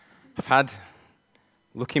had,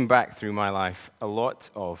 looking back through my life, a lot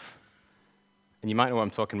of, and you might know what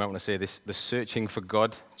I'm talking about when I say this, the searching for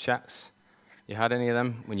God chats. You had any of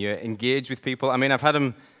them when you engage with people? I mean, I've had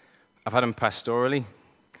them pastorally.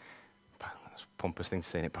 That's a pompous thing to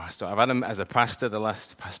say, it, pastor. I've had them as a pastor. I've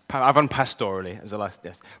had them pastorally as the last.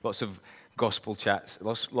 Yes, lots of gospel chats,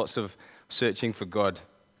 lots of searching for God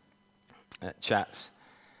chats.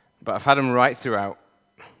 But I've had them right throughout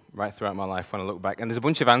my life when I look back. And there's a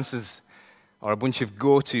bunch of answers or a bunch of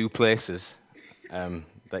go-to places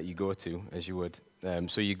that you go to, as you would.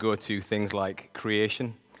 So you go to things like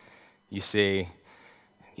creation. You say,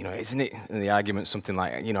 isn't it in the argument something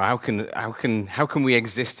like, how can we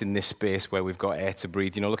exist in this space where we've got air to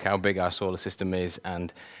breathe? Look how big our solar system is,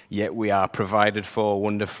 and yet we are provided for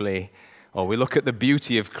wonderfully. Or we look at the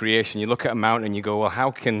beauty of creation. You look at a mountain and you go, well,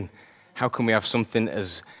 how can we have something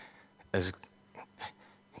as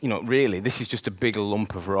really, this is just a big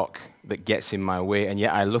lump of rock that gets in my way, and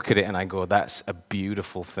yet I look at it and I go, that's a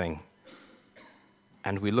beautiful thing.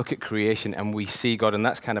 And we look at creation and we see God, and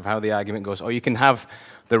that's kind of how the argument goes. Or you can have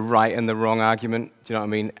the right and the wrong argument. Do you know what I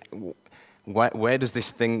mean? Where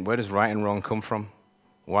does right and wrong come from?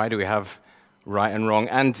 Why do we have right and wrong?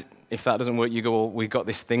 And if that doesn't work, you go, well, we've got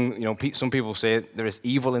this thing. Some people say there is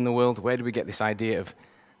evil in the world. Where do we get this idea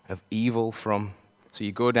of evil from? So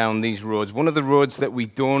you go down these roads. One of the roads that we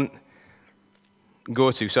don't go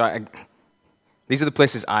to, these are the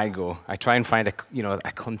places I go. I try and find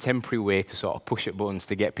a contemporary way to sort of push at buttons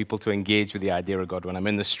to get people to engage with the idea of God when I'm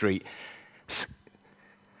in the street.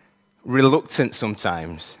 Reluctant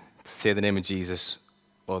sometimes to say the name of Jesus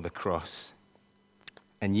or the cross.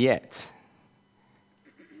 And yet,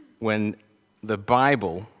 when the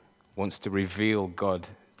Bible wants to reveal God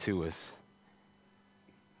to us,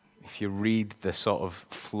 if you read the sort of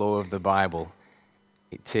flow of the Bible,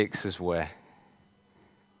 it takes us where?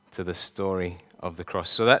 To the story of the cross.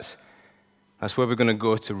 So that's where we're going to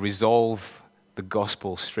go to resolve the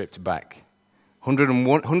gospel stripped back.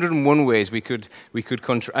 101 ways we could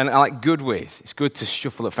control, and I like good ways. It's good to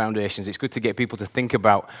shuffle at foundations. It's good to get people to think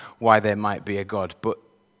about why there might be a God. But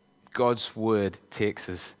God's word takes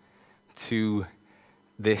us to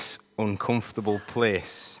this uncomfortable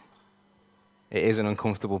place. It is an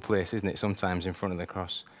uncomfortable place, isn't it, sometimes in front of the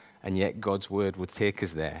cross? And yet God's word would take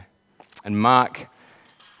us there. And Mark,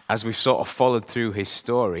 as we've sort of followed through his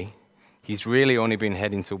story, he's really only been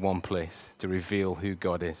heading to one place, to reveal who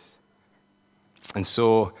God is. And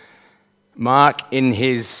so Mark, in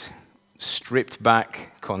his stripped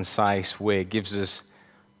back, concise way, gives us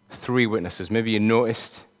three witnesses. Maybe you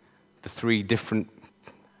noticed the three different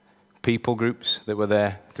people groups that were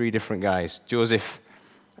there, three different guys. Joseph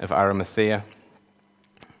of Arimathea,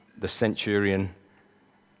 the centurion,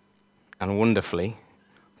 and wonderfully,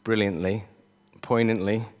 brilliantly,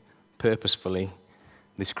 poignantly, purposefully,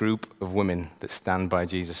 this group of women that stand by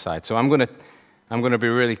Jesus' side. So I'm going to be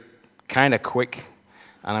really kind of quick,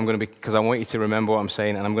 and because I want you to remember what I'm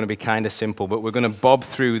saying, and I'm going to be kind of simple, but we're going to bob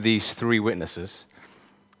through these three witnesses,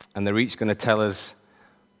 and they're each going to tell us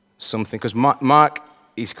something, because Mark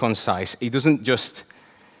is concise. He doesn't just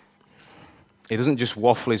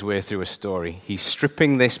waffle his way through a story. He's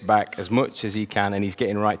stripping this back as much as he can, and he's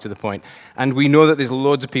getting right to the point. And we know that there's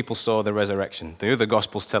loads of people saw the resurrection. The other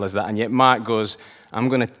Gospels tell us that, and yet Mark goes, I'm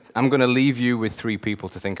going to leave you with three people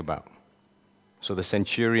to think about. So the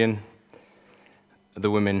centurion, the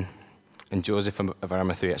women, and Joseph of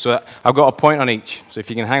Arimathea. So I've got a point on each. So if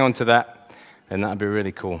you can hang on to that, then that'd be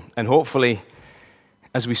really cool. And hopefully,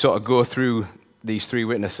 as we sort of go through these three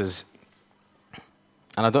witnesses,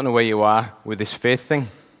 and I don't know where you are with this faith thing.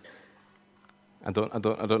 I don't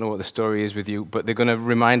know what the story is with you, but they're going to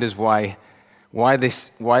remind us why this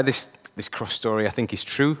cross story I think is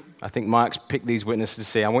true. I think Mark's picked these witnesses to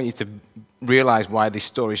say, I want you to realize why this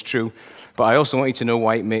story is true, but I also want you to know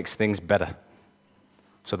why it makes things better.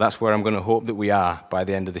 So that's where I'm going to hope that we are by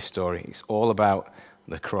the end of this story. It's all about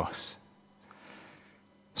the cross.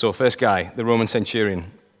 So first guy, the Roman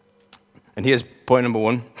centurion. And here's point number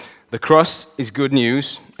one. The cross is good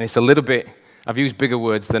news, and it's a little bit, I've used bigger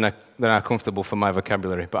words than are comfortable for my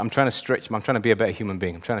vocabulary, but I'm trying to be a better human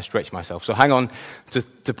being. I'm trying to stretch myself. So hang on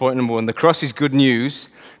to point number one. The cross is good news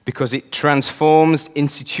because it transforms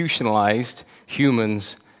institutionalized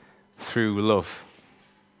humans through love.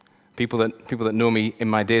 People that know me in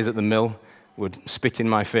my days at the mill would spit in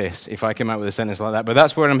my face if I came out with a sentence like that, but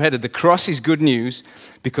that's where I'm headed. The cross is good news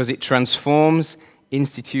because it transforms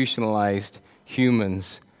institutionalized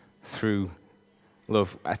humans through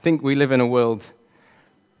love. I think we live in a world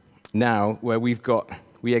now where we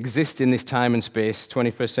exist in this time and space,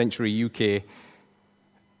 21st century UK,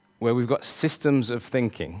 where we've got systems of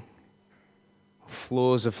thinking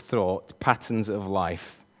flows of thought, patterns of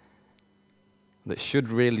life that should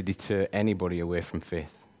really deter anybody away from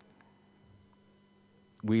faith.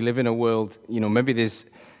 We live in a world, maybe there's,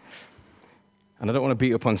 and I don't want to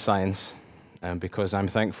beat up on science, because I'm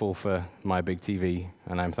thankful for my big TV,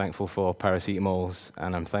 and I'm thankful for paracetamols,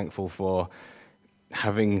 and I'm thankful for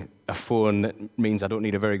having a phone that means I don't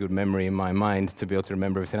need a very good memory in my mind to be able to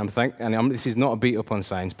remember everything. This is not a beat up on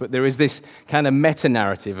science, but there is this kind of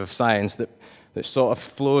meta-narrative of science that sort of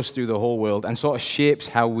flows through the whole world and sort of shapes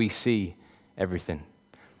how we see everything.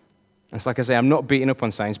 And it's like I say, I'm not beating up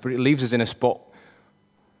on science, but it leaves us in a spot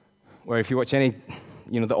where if you watch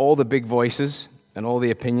all the big voices and all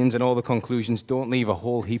the opinions and all the conclusions don't leave a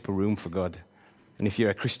whole heap of room for God. And if you're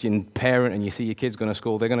a Christian parent and you see your kids going to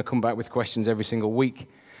school, they're going to come back with questions every single week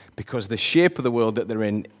because the shape of the world that they're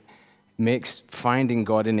in makes finding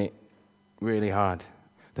God in it really hard.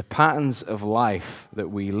 The patterns of life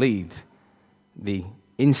that we lead, the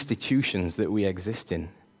institutions that we exist in,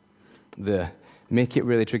 make it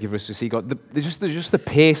really tricky for us to see God. Just the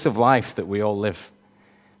pace of life that we all live.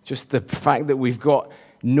 Just the fact that we've got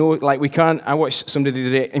we can't, I watched somebody the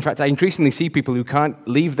other day, in fact, I increasingly see people who can't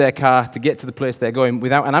leave their car to get to the place they're going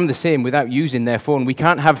without, and I'm the same, without using their phone.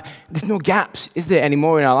 There's no gaps, is there,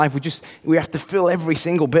 anymore in our life? We have to fill every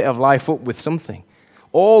single bit of life up with something.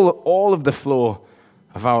 All of the flow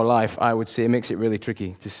of our life, I would say, makes it really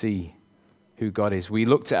tricky to see who God is. We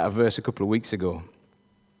looked at a verse a couple of weeks ago.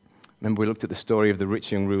 Remember, we looked at the story of the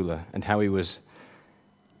rich young ruler and how he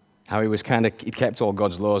kept all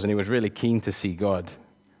God's laws and he was really keen to see God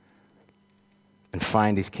and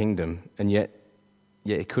find his kingdom, and yet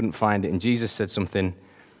he couldn't find it. And Jesus said something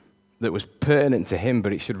that was pertinent to him,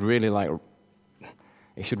 but it should really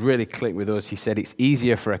click with us. He said, it's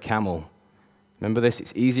easier for a camel. Remember this?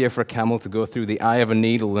 It's easier for a camel to go through the eye of a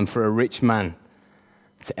needle than for a rich man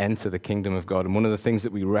to enter the kingdom of God. And one of the things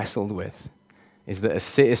that we wrestled with is that as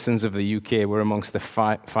citizens of the UK, we're amongst the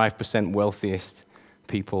 5% wealthiest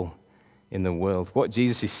people in the world. What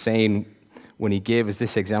Jesus is saying when he gave us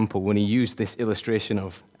this example, when he used this illustration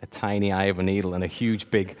of a tiny eye of a needle and a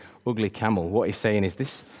huge, big, ugly camel, what he's saying is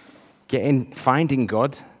this: finding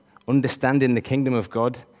God, understanding the kingdom of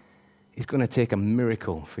God, is going to take a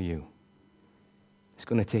miracle for you. It's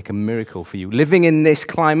going to take a miracle for you. Living in this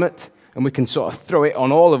climate, and we can sort of throw it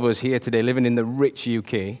on all of us here today, living in the rich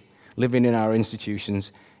UK, living in our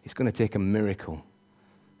institutions, it's going to take a miracle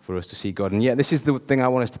for us to see God. And yet, this is the thing I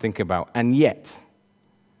want us to think about. And yet,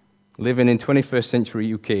 living in 21st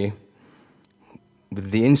century UK, with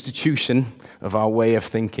the institution of our way of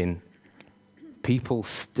thinking, people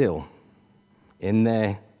still, in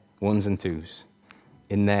their ones and twos,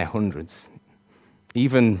 in their hundreds,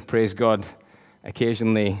 even, praise God,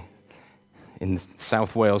 occasionally in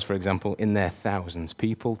South Wales, for example, in their thousands,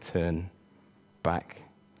 people turn back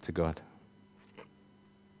to God.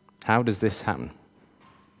 How does this happen?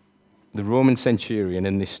 The Roman centurion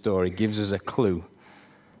in this story gives us a clue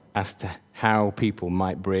as to how people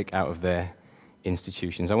might break out of their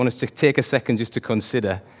institutions. I want us to take a second just to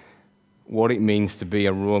consider what it means to be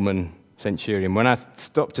a Roman centurion. When I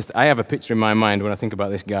stop I have a picture in my mind when I think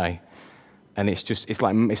about this guy, and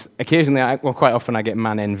occasionally, quite often I get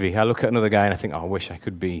man envy. I look at another guy and I think, I wish I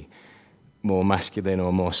could be more masculine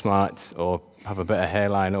or more smart or have a better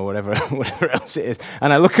hairline or whatever else it is.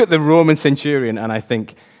 And I look at the Roman centurion and I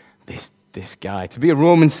think, this guy, to be a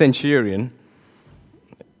Roman centurion,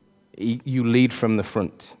 you lead from the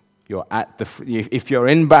front. If you're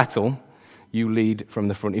in battle, you lead from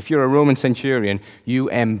the front. If you're a Roman centurion, you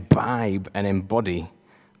imbibe and embody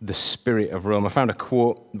the spirit of Rome. I found a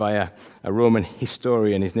quote by a Roman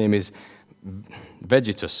historian. His name is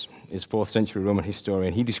Vegetus, is 4th century Roman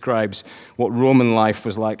historian. He describes what Roman life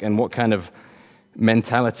was like and what kind of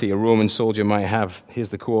mentality a Roman soldier might have. Here's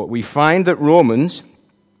the quote: "We find that Romans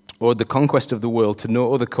owed the conquest of the world to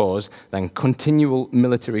no other cause than continual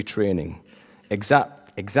military training,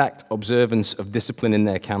 exact observance of discipline in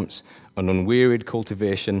their camps, and unwearied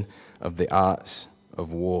cultivation of the arts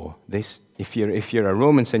of war." If you're a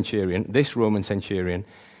Roman centurion, this Roman centurion,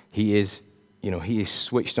 he is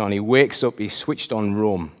switched on. He wakes up, he's switched on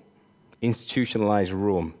Rome, institutionalized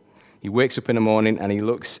Rome. He wakes up in the morning and he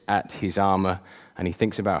looks at his armor and he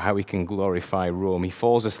thinks about how he can glorify Rome. He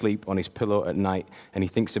falls asleep on his pillow at night and he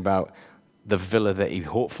thinks about the villa that he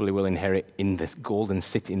hopefully will inherit in this golden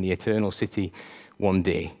city, in the eternal city one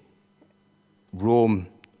day. Rome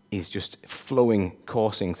is just flowing,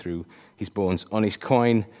 coursing through his bones. On his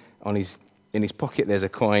coin, in his pocket, there's a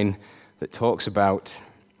coin that talks about,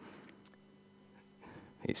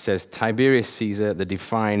 it says, Tiberius Caesar, the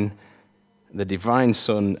divine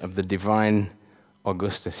son of the divine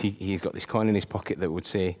Augustus, he's got this coin in his pocket that would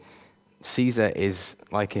say, Caesar is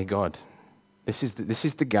like a god. This is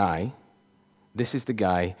the guy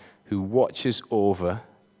who watches over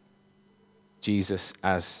Jesus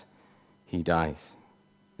as he dies.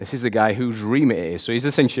 This is the guy whose remit it is. So he's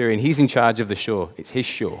the centurion. He's in charge of the show. It's his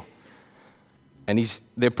show. And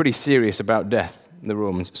they're pretty serious about death, the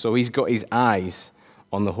Romans. So he's got his eyes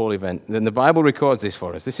on the whole event. Then the Bible records this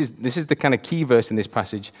for us. This is the kind of key verse in this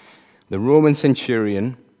passage. The Roman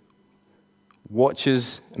centurion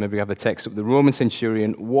watches, maybe we have the text up, the Roman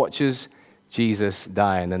centurion watches Jesus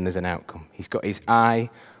die, and then there's an outcome. He's got his eye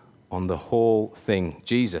on the whole thing.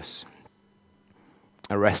 Jesus,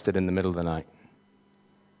 arrested in the middle of the night,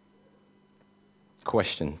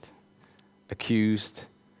 questioned, accused,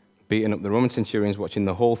 beaten up. The Roman centurion's watching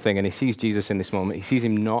the whole thing, and he sees Jesus in this moment. He sees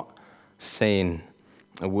him not saying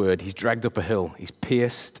a word. He's dragged up a hill. He's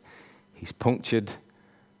pierced. He's punctured.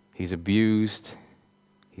 He's abused.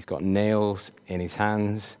 He's got nails in his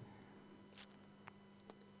hands.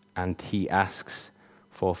 And he asks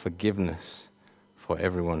for forgiveness for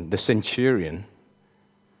everyone. The centurion,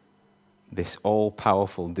 this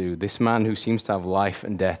all-powerful dude, this man who seems to have life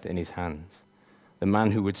and death in his hands, the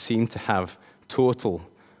man who would seem to have total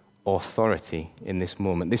authority in this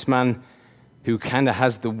moment, this man who kind of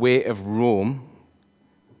has the weight of Rome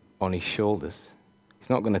on his shoulders. He's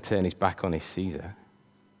not going to turn his back on his Caesar.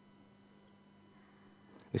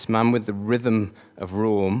 This man with the rhythm of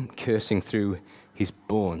Rome coursing through his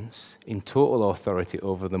bones in total authority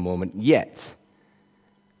over the moment. Yet,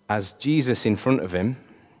 as Jesus in front of him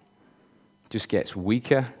just gets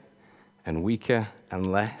weaker and weaker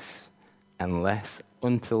and less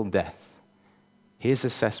until death, his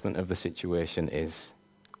assessment of the situation is,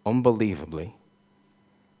 unbelievably,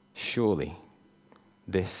 surely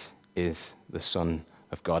this is the Son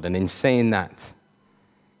of God. And in saying that,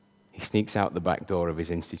 he sneaks out the back door of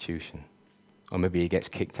his institution. Or maybe he gets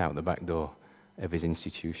kicked out the back door of his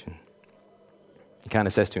institution. He kind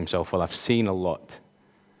of says to himself, well, I've seen a lot.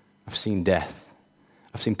 I've seen death.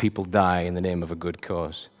 I've seen people die in the name of a good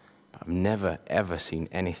cause. But I've never, ever seen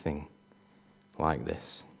anything like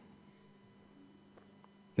this.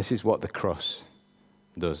 This is what the cross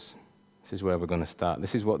does. This is where we're going to start.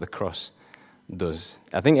 This is what the cross does.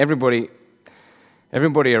 I think everybody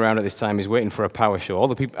around at this time is waiting for a power show. All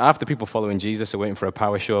the people, after people following Jesus, are waiting for a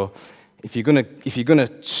power show. If you're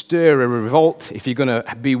gonna stir a revolt, if you're gonna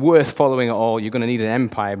be worth following at all, you're gonna need an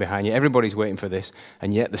empire behind you. Everybody's waiting for this,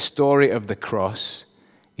 and yet the story of the cross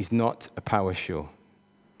is not a power show.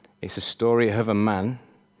 It's a story of a man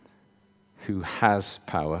who has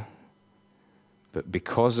power, but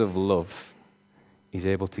because of love, he's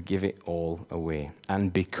able to give it all away.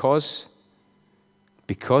 And because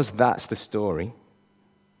that's the story,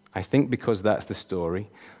 I think because that's the story,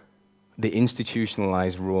 the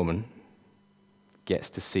institutionalized Roman gets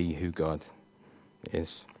to see who God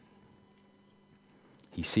is.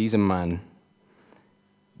 He sees a man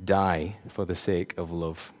die for the sake of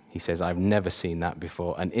love. He says, I've never seen that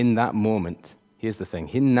before. And in that moment, here's the thing,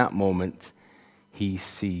 in that moment, he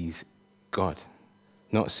sees God.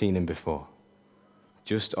 Not seen him before.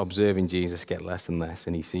 Just observing Jesus get less and less,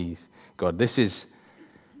 and he sees God. This is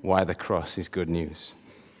why the cross is good news.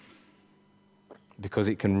 Because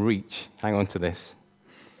it can reach, hang on to this,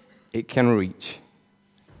 it can reach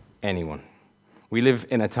anyone. We live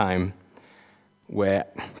in a time where,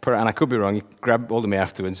 and I could be wrong, you grab hold of me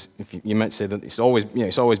afterwards, if you might say that it's always been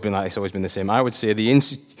like this, it's always been the same. I would say the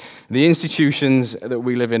institutions that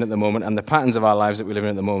we live in at the moment and the patterns of our lives that we live in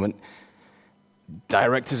at the moment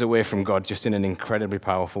direct us away from God just in an incredibly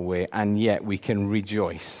powerful way, and yet we can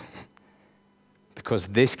rejoice. Because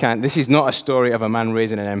this is not a story of a man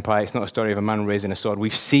raising an empire. It's not a story of a man raising a sword.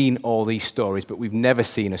 We've seen all these stories, but we've never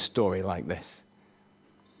seen a story like this.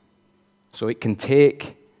 So it can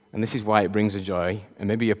take, and this is why it brings a joy. And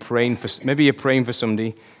maybe you're praying for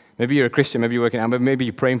somebody. Maybe you're a Christian. Maybe you're working out. But maybe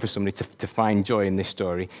you're praying for somebody to find joy in this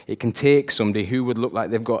story. It can take somebody who would look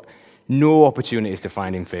like they've got no opportunities to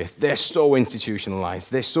find in faith. They're so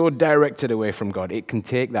institutionalized. They're so directed away from God. It can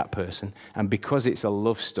take that person, and because it's a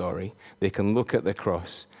love story, they can look at the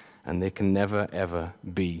cross, and they can never, ever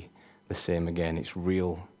be the same again. It's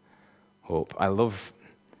real hope. I love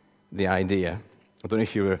the idea. I don't know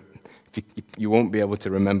if you won't be able to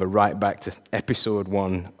remember right back to episode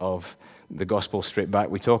 1 of the Gospel Stripped Back.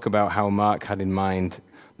 We talk about how Mark had in mind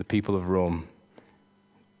the people of Rome.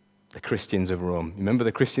 The Christians of Rome. Remember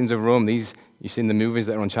the Christians of Rome? You've seen the movies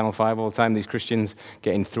that are on Channel 5 all the time, these Christians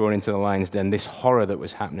getting thrown into the lion's den, this horror that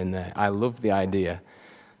was happening there. I love the idea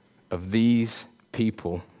of these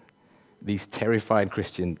people these terrified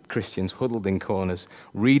Christians huddled in corners,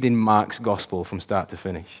 reading Mark's gospel from start to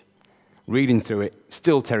finish, reading through it,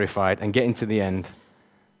 still terrified, and getting to the end,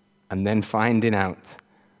 and then finding out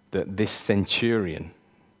that this centurion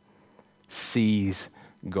sees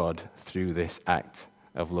God through this act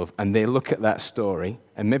of love. And they look at that story,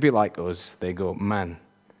 and maybe like us, they go, man,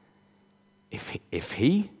 if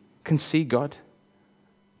he can see God,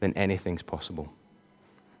 then anything's possible.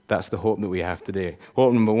 That's the hope that we have today.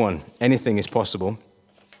 Hope number one, anything is possible.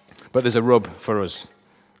 But there's a rub for us.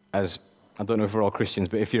 As I don't know if we're all Christians,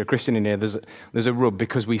 but if you're a Christian in here, there's a rub,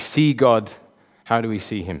 because we see God. How do we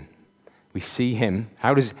see him? We see him.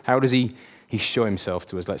 How does he show himself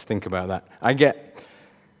to us? Let's think about that. I get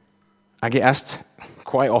asked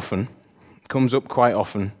quite often, comes up quite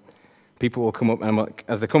often. People will come up, and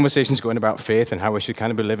as the conversation's going about faith and how we should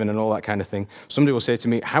kind of be living and all that kind of thing, somebody will say to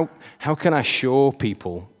me, how can I show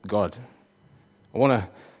people God? I want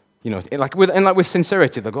to, like with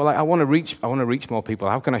sincerity, they'll go like, I want to reach more people.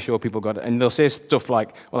 How can I show people God? And they'll say stuff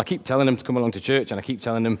like, well, I keep telling them to come along to church, and I keep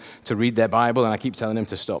telling them to read their Bible, and I keep telling them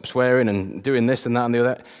to stop swearing and doing this and that and the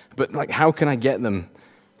other. But like, how can I get them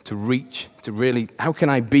to reach, to really, how can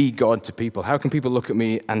I be God to people? How can people look at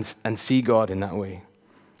me and see God in that way?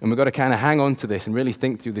 And we've got to kind of hang on to this and really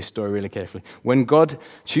think through this story really carefully. When God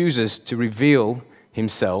chooses to reveal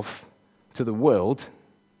himself to the world,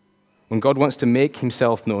 when God wants to make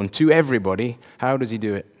himself known to everybody, how does he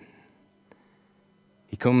do it?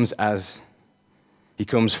 He comes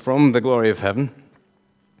from the glory of heaven,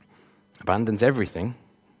 abandons everything,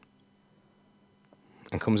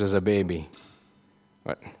 and comes as a baby.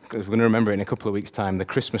 Right? Because we're going to remember it in a couple of weeks' time, the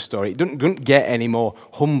Christmas story. It doesn't get any more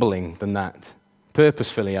humbling than that.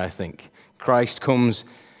 Purposefully, I think. Christ comes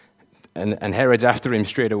and Herod's after him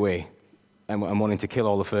straight away and wanting to kill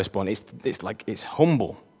all the firstborn. It's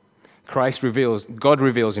humble. God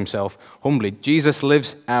reveals himself humbly. Jesus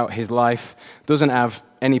lives out his life, doesn't have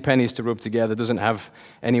any pennies to rub together, doesn't have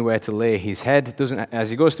anywhere to lay his head, as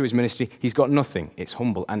he goes through his ministry, he's got nothing. It's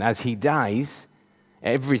humble. And as he dies,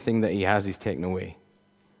 everything that he has is taken away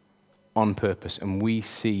on purpose. And we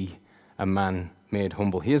see a man made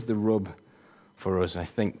humble. Here's the rub for us, I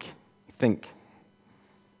think.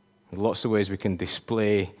 Lots of ways we can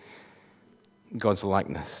display God's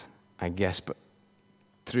likeness, I guess, but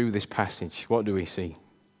through this passage, what do we see?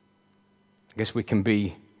 I guess we can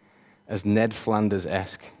be as Ned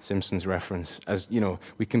Flanders-esque, Simpsons reference, as,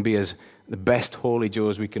 we can be as the best holy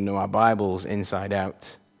Joes we can know our Bibles inside out,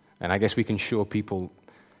 and I guess we can show people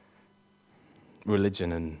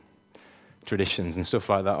religion and traditions and stuff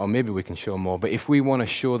like that, or maybe we can show more, but if we want to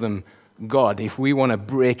show them God, if we want to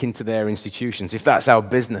break into their institutions, if that's our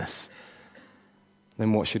business,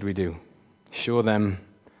 then what should we do? Show them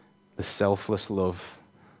the selfless love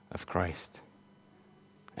of Christ.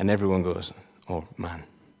 And everyone goes, oh man.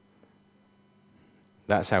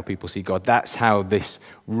 That's how people see God. That's how this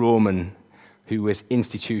Roman who was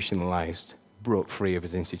institutionalized broke free of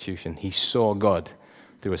his institution. He saw God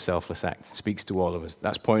through a selfless act. Speaks to all of us.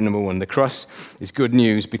 That's point number one. The cross is good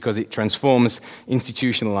news because it transforms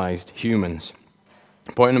institutionalized humans.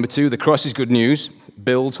 Point number two, the cross is good news.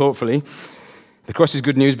 Builds, hopefully. The cross is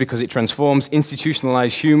good news because it transforms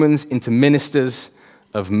institutionalized humans into ministers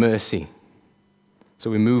of mercy.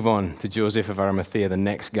 So we move on to Joseph of Arimathea, the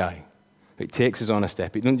next guy. It takes us on a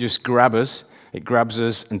step. It doesn't just grab us, it grabs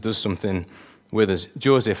us and does something with us.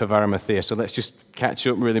 Joseph of Arimathea. So let's just catch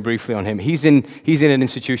up really briefly on him. He's in an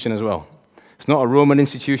institution as well. It's not a Roman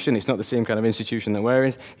institution. It's not the same kind of institution that we're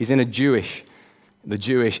in. He's in the Jewish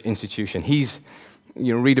institution.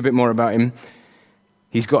 Read a bit more about him.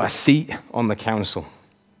 He's got a seat on the council.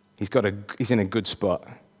 He's in a good spot.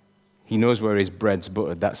 He knows where his bread's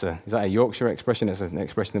buttered. Is that a Yorkshire expression? That's an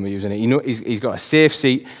expression that we're using. He's got a safe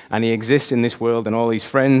seat, and he exists in this world, and all his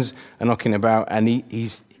friends are knocking about, and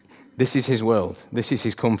this is his world. This is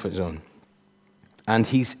his comfort zone. And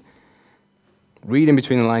he's reading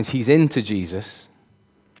between the lines. He's into Jesus,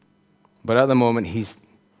 but at the moment he's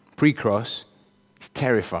pre-cross. He's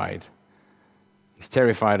terrified. He's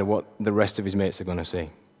terrified of what the rest of his mates are going to say.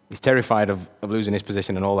 He's terrified of losing his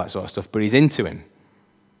position and all that sort of stuff, but he's into him.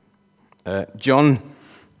 John,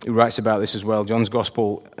 who writes about this as well, John's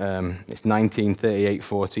Gospel, it's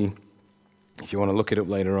 19:38-40, if you want to look it up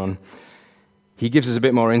later on. He gives us a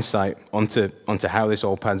bit more insight onto how this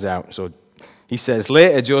all pans out. So he says,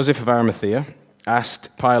 later Joseph of Arimathea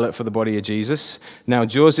asked Pilate for the body of Jesus. Now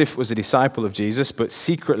Joseph was a disciple of Jesus, but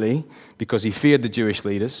secretly, because he feared the Jewish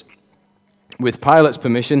leaders. With Pilate's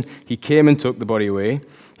permission, he came and took the body away.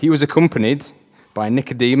 He was accompanied by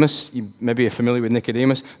Nicodemus. You maybe are familiar with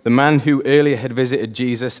Nicodemus, the man who earlier had visited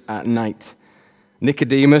Jesus at night.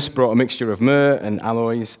 Nicodemus brought a mixture of myrrh and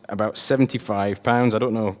aloes, about 75 pounds. I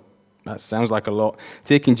don't know, that sounds like a lot.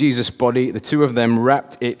 Taking Jesus' body, the two of them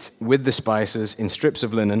wrapped it with the spices in strips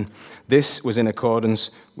of linen. This was in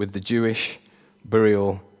accordance with the Jewish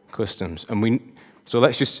burial customs. So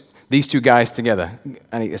let's just, these two guys together.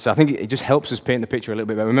 And I think it just helps us paint the picture a little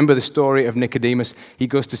bit better. Remember the story of Nicodemus? He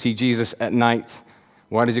goes to see Jesus at night.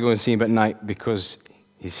 Why does he go and see him at night? Because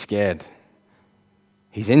he's scared.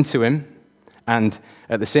 He's into him. And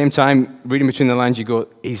at the same time, reading between the lines, you go,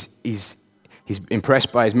 he's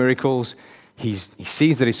impressed by his miracles. He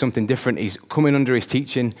sees that he's something different. He's coming under his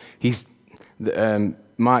teaching.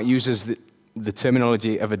 Mark uses the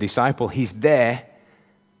terminology of a disciple. He's there,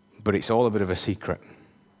 but it's all a bit of a secret.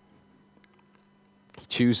 He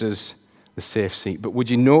chooses the safe seat. But would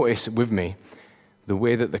you notice with me the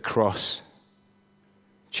way that the cross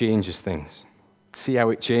changes things? See how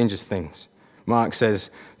it changes things. Mark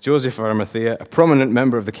says, Joseph of Arimathea, a prominent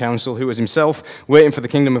member of the council who was himself waiting for the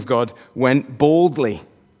kingdom of God, went boldly,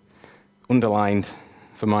 underlined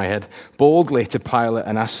for my head, boldly to Pilate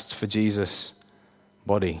and asked for Jesus'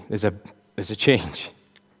 body. There's a change.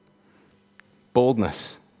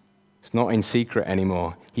 Boldness. It's not in secret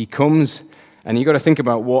anymore. He comes, and you've got to think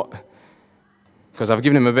about what, because I've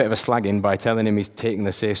given him a bit of a slagging by telling him he's taking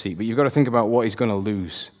the safe seat, but you've got to think about what he's going to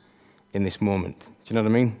lose in this moment. Do you know what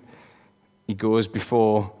I mean? He goes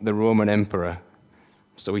before the Roman emperor.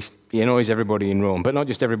 So he annoys everybody in Rome, but not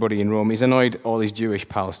just everybody in Rome. He's annoyed all his Jewish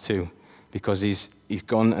pals too, because he's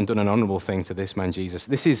gone and done an honorable thing to this man Jesus.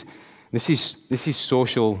 This is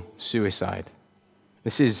social suicide.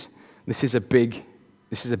 This is a big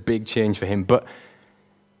change for him. But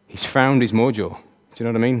he's found his mojo. Do you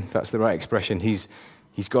know what I mean? That's the right expression. He's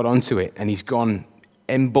got onto it, and he's gone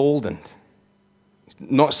emboldened.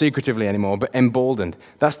 Not secretively anymore, but emboldened.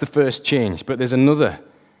 That's the first change. But there's another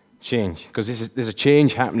change, because there's a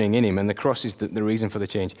change happening in him, and the cross is the reason for the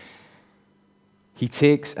change. He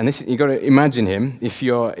takes, and this, you've got to imagine him, if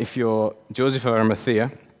you're Joseph of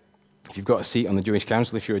Arimathea, if you've got a seat on the Jewish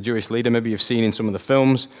council, if you're a Jewish leader, maybe you've seen in some of the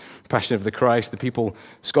films, Passion of the Christ, the people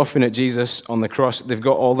scoffing at Jesus on the cross, they've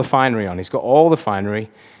got all the finery on. He's got all the finery.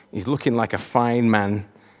 He's looking like a fine man,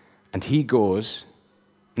 and he goes,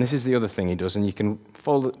 and this is the other thing he does, and you can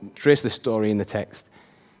trace the story in the text.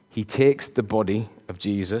 He takes the body of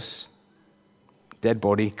Jesus, dead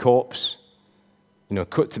body, corpse,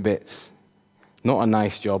 cut to bits, not a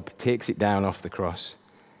nice job, takes it down off the cross,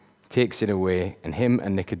 takes it away, and him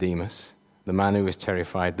and Nicodemus, the man who was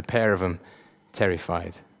terrified, the pair of them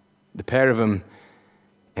terrified, the pair of them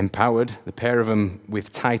empowered, the pair of them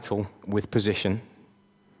with title, with position,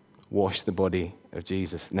 wash the body of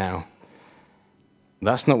Jesus. Now,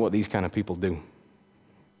 that's not what these kind of people do.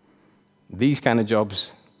 These kind of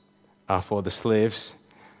jobs are for the slaves,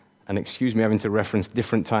 and excuse me having to reference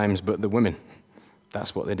different times, but the women.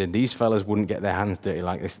 That's what they did. These fellas wouldn't get their hands dirty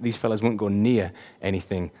like this. These fellas wouldn't go near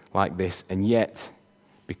anything like this. And yet,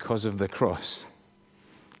 because of the cross,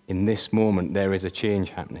 in this moment, there is a change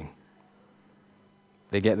happening.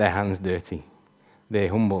 They get their hands dirty. They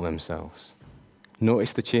humble themselves.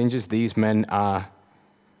 Notice the changes these men are.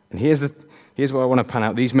 And here's what I want to pan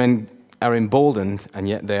out. These men are emboldened, and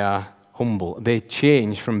yet they are humble. They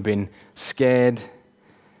change from being scared,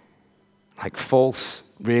 like false,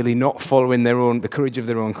 really, not following the courage of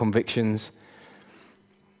their own convictions.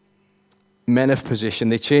 Men of position,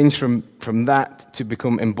 they change from that to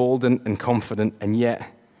become emboldened and confident, and yet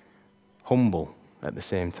humble at the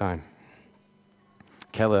same time.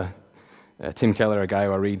 Tim Keller, a guy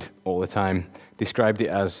who I read all the time, described it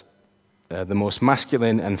as the most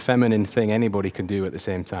masculine and feminine thing anybody can do at the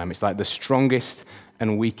same time. It's like the strongest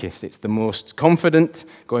and weakest. It's the most confident,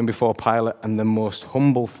 going before Pilate, and the most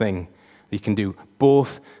humble thing you can do,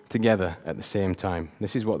 both together at the same time.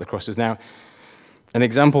 This is what the cross is. Now, an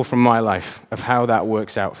example from my life of how that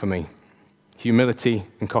works out for me. Humility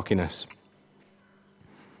and cockiness.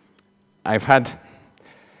 I've had,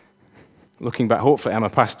 looking back, hopefully I'm a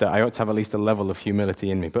pastor, I ought to have at least a level of humility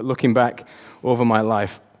in me, but looking back over my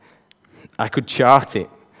life, I could chart it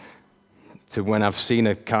to when I've seen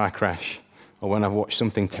a car crash or when I've watched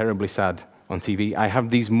something terribly sad on TV. I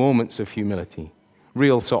have these moments of humility,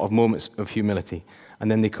 real sort of moments of humility, and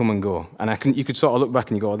then they come and go. And you could sort of look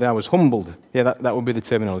back and you go, I was humbled. Yeah, that would be the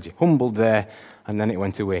terminology. Humbled there, and then it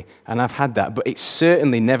went away. And I've had that, but it's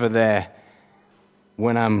certainly never there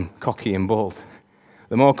when I'm cocky and bold.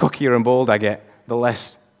 The more cockier and bold I get, the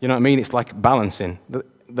less, you know what I mean? It's like balancing.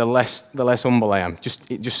 The less humble I am.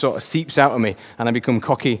 It just sort of seeps out of me, and I become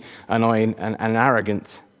cocky, annoying, and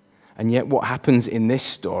arrogant. And yet what happens in this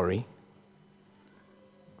story,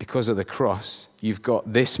 because of the cross, you've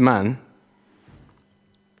got this man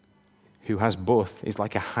who has both. He's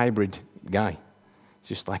like a hybrid guy. It's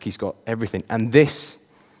just like he's got everything. And this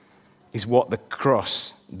is what the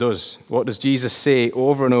cross does. What does Jesus say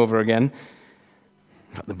over and over again?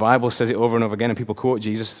 The Bible says it over and over again, and people quote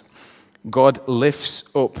Jesus. God lifts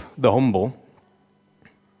up the humble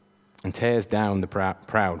and tears down the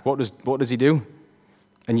proud. What does he do?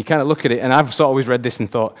 And you kind of look at it, and I've sort of always read this and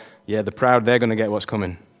thought, yeah, the proud, they're going to get what's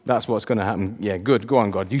coming. That's what's going to happen. Yeah, good. Go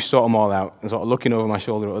on, God. You sort them all out. And sort of looking over my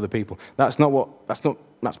shoulder at other people. That's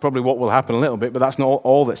probably what will happen a little bit, but that's not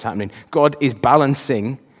all that's happening. God is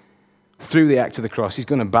balancing through the act of the cross. He's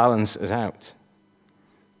going to balance us out.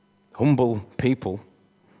 Humble people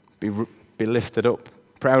be lifted up.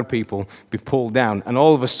 Proud people be pulled down. And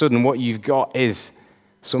all of a sudden, what you've got is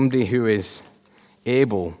somebody who is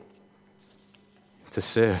able to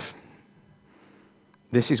serve.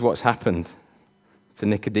 This is what's happened to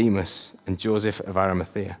Nicodemus and Joseph of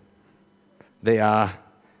Arimathea. They are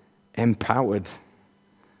empowered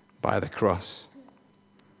by the cross,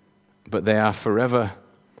 but they are forever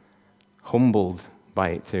humbled by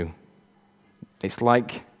it too. It's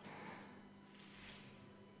like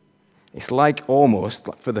almost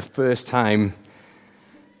for the first time,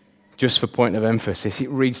 just for point of emphasis, it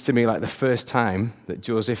reads to me like the first time that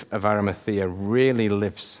Joseph of Arimathea really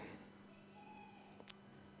lives.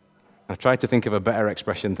 I've tried to think of a better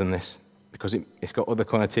expression than this because it's got other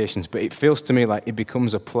connotations, but it feels to me like it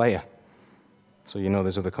becomes a player. So you know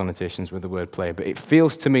there's other connotations with the word player, but it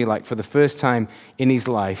feels to me like for the first time in his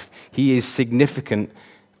life, he is significant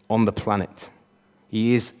on the planet.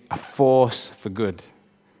 He is a force for good.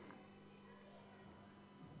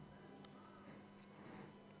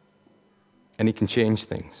 And he can change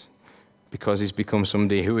things because he's become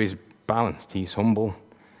somebody who is balanced. He's humble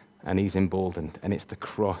and he's emboldened. And it's the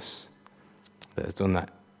cross that has done that.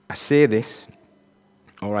 I say this,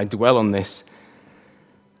 or I dwell on this,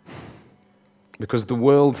 because the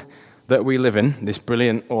world that we live in, this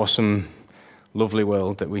brilliant, awesome, lovely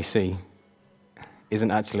world that we see,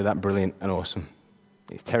 isn't actually that brilliant and awesome.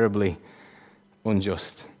 It's terribly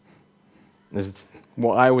unjust. There's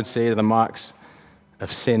what I would say are the marks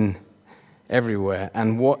of sin everywhere.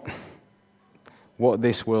 And what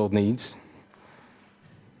this world needs,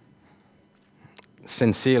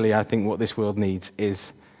 sincerely, I think what this world needs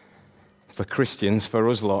is for Christians, for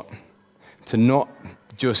us lot, to not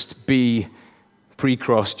just be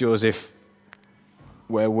pre-cross Joseph,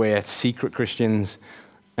 where we're secret Christians,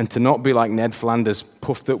 and to not be like Ned Flanders,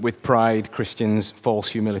 puffed up with pride Christians, false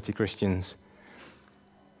humility Christians.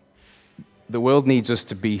 The world needs us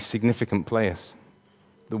to be significant players.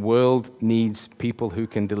 The world needs people who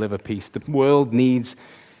can deliver peace. The world needs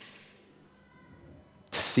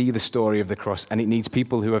to see the story of the cross, and it needs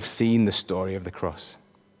people who have seen the story of the cross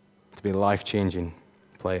to be life-changing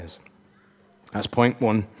players. That's point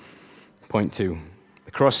one. Point two.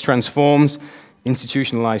 The cross transforms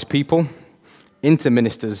institutionalized people into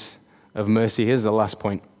ministers of mercy. Here's the last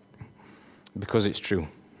point, because it's true.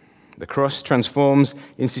 The cross transforms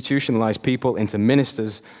institutionalized people into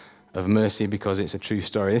ministers of mercy because it's a true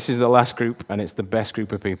story. This is the last group, and it's the best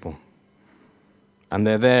group of people. And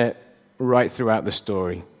they're there right throughout the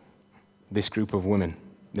story, this group of women,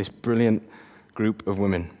 this brilliant group of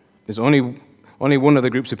women. There's only one of the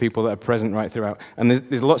groups of people that are present right throughout. And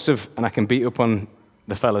there's lots of, and I can beat up on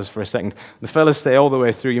the fellas for a second. The fellas stay all the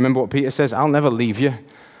way through. You remember what Peter says? I'll never leave you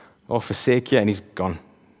or forsake you, and he's gone,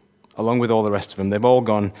 along with all the rest of them. They've all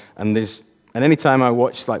gone, and any time I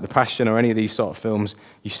watch like The Passion or any of these sort of films,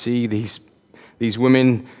 you see these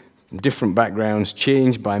women, different backgrounds,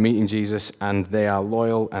 changed by meeting Jesus, and they are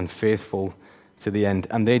loyal and faithful to the end,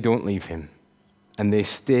 and they don't leave him. And they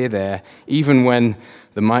stay there, even when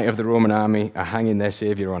the might of the Roman army are hanging their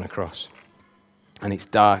Savior on a cross. And it's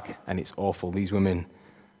dark and it's awful. These women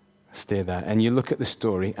stay there. And you look at the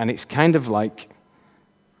story, and it's kind of like,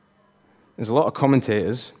 there's a lot of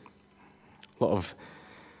commentators, a lot of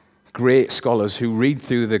great scholars who read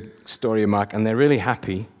through the story of Mark, and they're really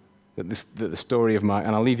happy that the story of Mark,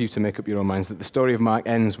 and I'll leave you to make up your own minds, that the story of Mark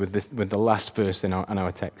ends with the last verse in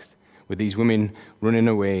our text, with these women running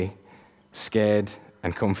away, scared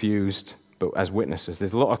and confused, but as witnesses.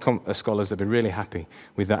 There's a lot of scholars that are really happy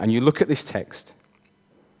with that. And you look at this text,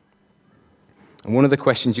 and one of the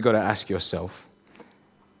questions you've got to ask yourself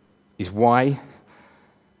is why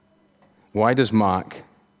does Mark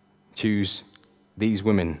choose these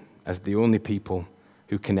women as the only people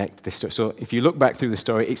who connect this story? So if you look back through the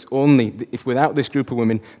story, it's only, if without this group of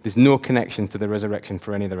women, there's no connection to the resurrection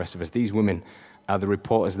for any of the rest of us. These women are the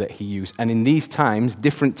reporters that he used. And in these times,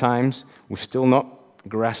 different times, we've still not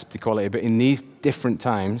grasped equality, but in these different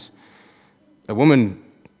times, a woman,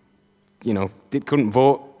 couldn't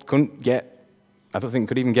vote, I don't think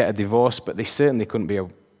could even get a divorce, but they certainly couldn't be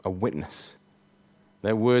a witness.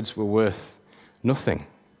 Their words were worth nothing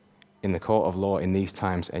in the court of law in these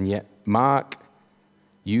times, and yet Mark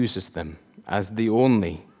uses them as the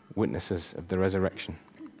only witnesses of the resurrection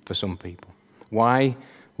for some people. Why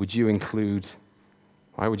would you include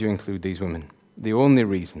these women? The only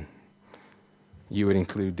reason you would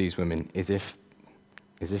include these women is if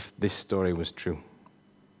this story was true.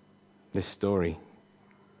 This story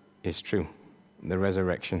is true. The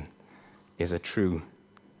resurrection is a true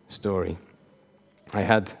story.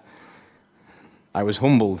 I was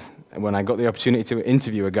humbled when I got the opportunity to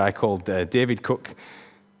interview a guy called David Cook.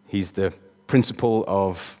 He's the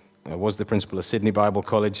was the principal of Sydney Bible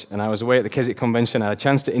College, and I was away at the Keswick Convention. I had a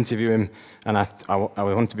chance to interview him, and I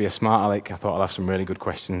wanted to be a smart aleck. I thought I'll have some really good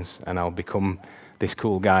questions, and I'll become this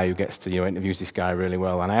cool guy who gets to interviews this guy really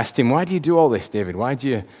well. And I asked him, "Why do you do all this, David? Why do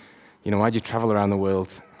you travel around the world?"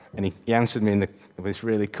 And he answered me with this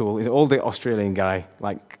really cool. He's an old Australian guy,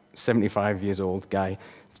 like 75 years old guy,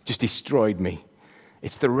 just destroyed me.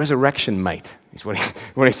 "It's the resurrection, mate," is what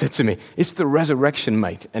he said to me. "It's the resurrection,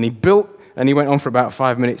 mate." And he went on for about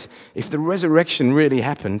 5 minutes. "If the resurrection really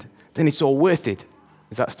happened, then it's all worth it."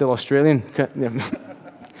 Is that still Australian?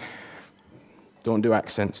 Don't do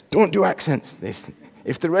accents. Don't do accents.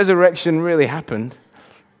 If the resurrection really happened,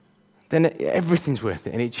 then everything's worth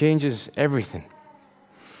it, and it changes everything.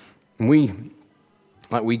 And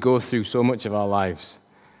we go through so much of our lives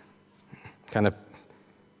kind of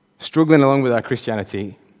struggling along with our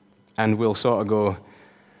Christianity, and we'll sort of go,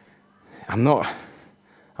 I'm not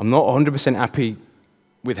 100% happy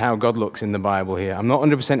with how God looks in the Bible here. I'm not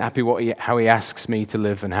 100% happy how he asks me to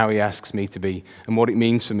live and how he asks me to be and what it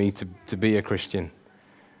means for me to be a Christian.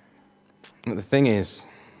 But the thing is,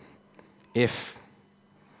 if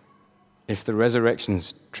the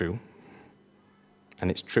resurrection's true,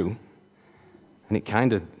 and it's true, and it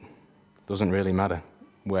kind of doesn't really matter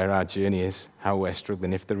where our journey is, how we're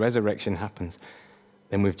struggling. If the resurrection happens,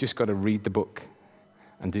 then we've just got to read the book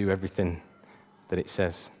and do everything that it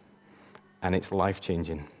says. And it's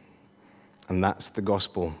life-changing. And that's the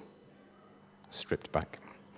gospel stripped back.